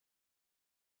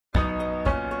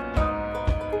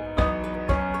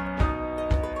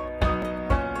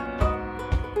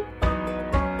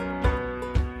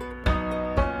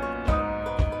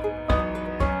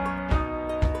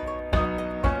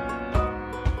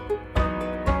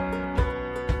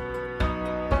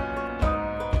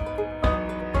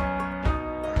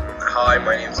Hi,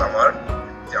 my name is Amar.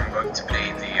 I'm going to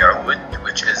play the oud,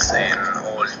 which is an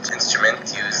old instrument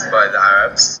used by the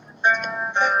Arabs.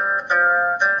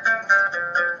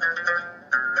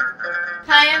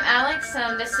 Hi, I'm Alex.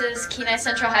 This is Kenai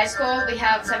Central High School. We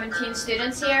have 17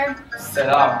 students here.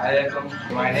 Salam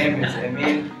alaikum. My name is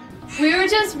Emil. We were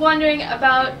just wondering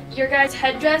about your guys'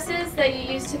 headdresses that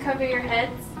you use to cover your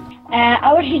heads.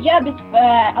 Our hijab is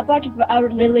a part of our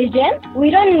religion. We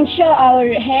don't show our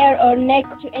hair or neck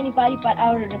to anybody but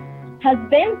our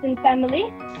husbands and family.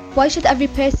 Why should every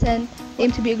person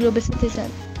aim to be a global citizen?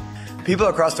 People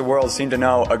across the world seem to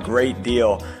know a great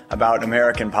deal about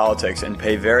American politics and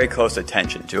pay very close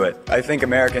attention to it. I think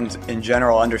Americans in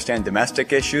general understand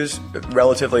domestic issues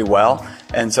relatively well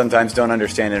and sometimes don't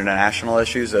understand international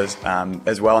issues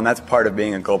as well, and that's part of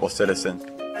being a global citizen.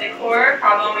 The core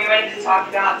problem we wanted to talk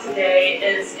about today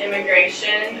is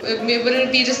immigration. Wouldn't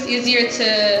it be just easier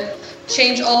to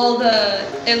change all the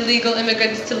illegal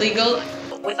immigrants to legal?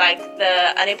 With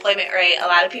the unemployment rate, a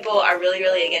lot of people are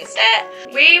really against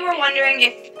it. We were wondering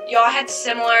if y'all had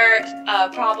similar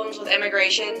problems with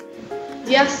immigration.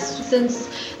 Yes, since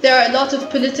there are a lot of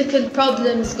political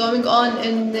problems going on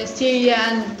in Syria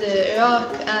and Iraq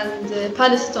and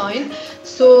Palestine,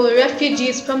 so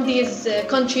refugees from these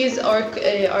countries are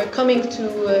coming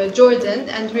to Jordan,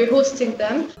 and we're hosting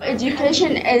them.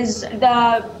 Education is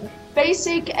the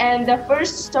basic and the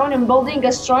first stone in building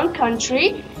a strong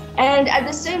country, and at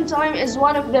the same time is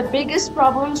one of the biggest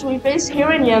problems we face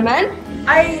here in Yemen.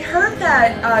 I heard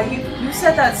that you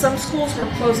said that some schools were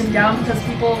closing down because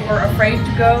people were afraid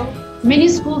to go. Many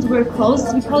schools were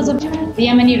closed because of the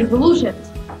Yemeni revolution.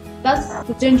 That's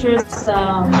the dangerous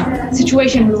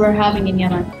situation we were having in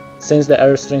Yemen. Since the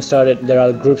Arab Spring started, there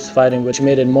are groups fighting, which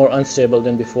made it more unstable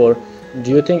than before.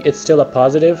 Do you think it's still a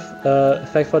positive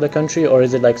effect for the country, or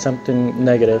is it like something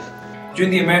negative?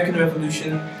 During the American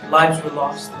Revolution, lives were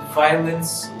lost,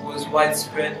 violence was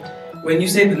widespread. When you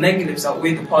say the negatives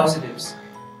outweigh the positives,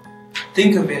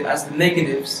 think of it as the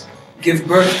negatives give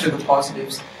birth to the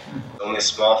positives. Only a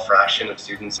small fraction of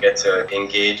students get to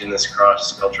engage in this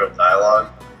cross-cultural dialogue.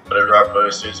 Whatever our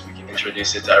posters, we can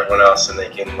introduce it to everyone else and they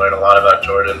can learn a lot about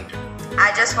Jordan.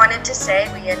 I just wanted to say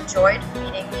we enjoyed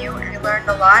meeting you. We learned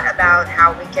a lot about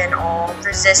how we can all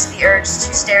resist the urge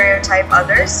to stereotype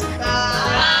others.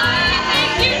 Bye.